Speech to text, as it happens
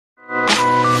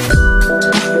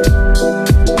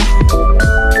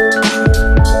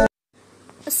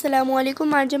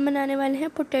अस्सलामुअलैकुम। आज हम बनाने वाले हैं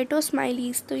पोटैटो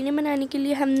स्माइलीज़। तो इन्हें बनाने के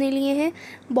लिए हमने लिए हैं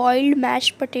boiled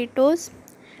meshed potatoes,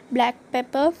 black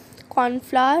pepper,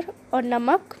 cornflour और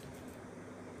नमक।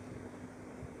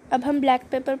 अब हम ब्लैक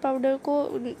पेपर पाउडर को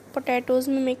पोटैटोज़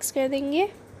में मिक्स कर देंगे।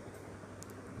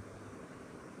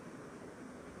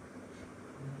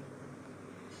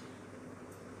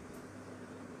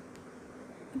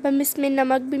 अब हम इसमें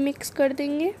नमक भी मिक्स कर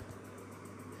देंगे।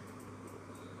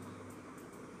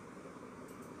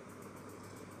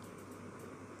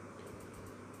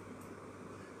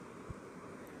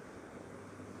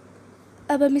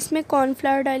 अब हम इसमें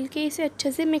कॉर्नफ्लावर डाल के इसे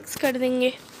अच्छे से मिक्स कर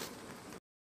देंगे।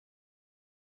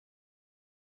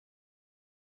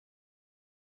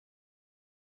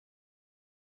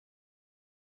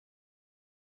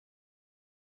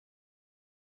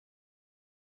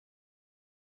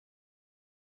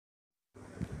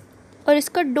 और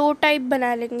इसका डो टाइप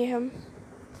बना लेंगे हम।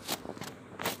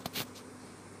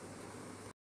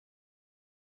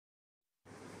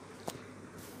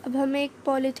 अब हम एक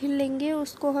पॉलीथीन लेंगे,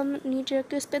 उसको हम नीचे रख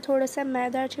के उस पर थोड़ा सा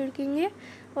मैदा छिड़केंगे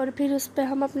और फिर उस पर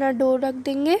हम अपना डो रख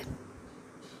देंगे।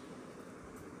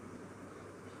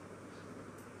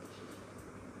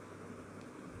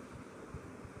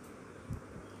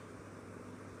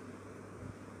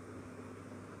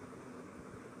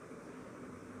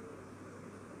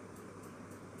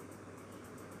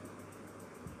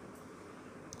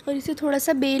 और इसे थोड़ा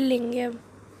सा बेल लेंगे अब।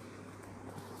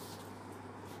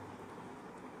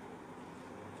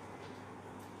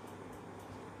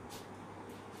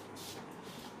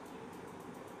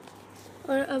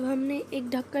 और अब हमने एक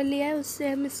ढक्कन लिया है, उससे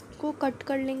हम इसको कट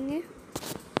कर लेंगे।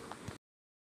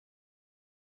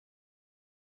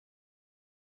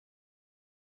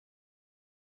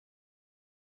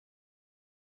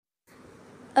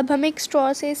 अब हम एक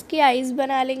स्ट्रॉ से इसकी आइज़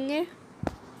बना लेंगे।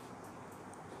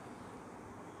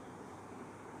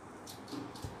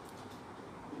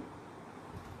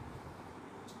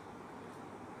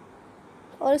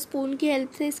 और स्पून की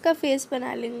हेल्प से इसका फेस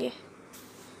बना लेंगे।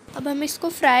 अब हम इसको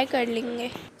फ्राई कर लेंगे।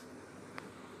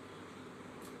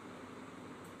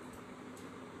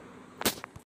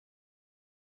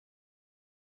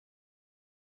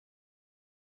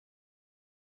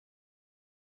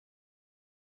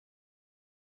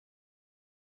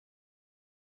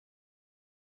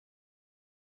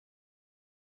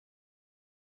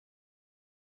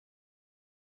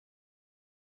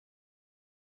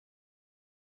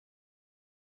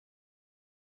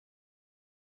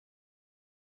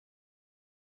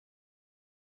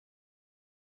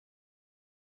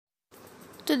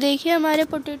 तो देखिए हमारे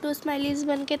पोटैटो स्माइलीज़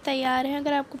बनके तैयार हैं।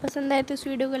 अगर आपको पसंद आए तो इस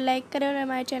वीडियो को लाइक करें और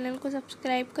हमारे चैनल को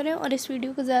सब्सक्राइब करें और इस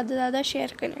वीडियो को ज़्यादा से ज़्यादा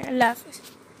शेयर करें। अल्लाह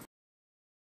हाफ़िज़।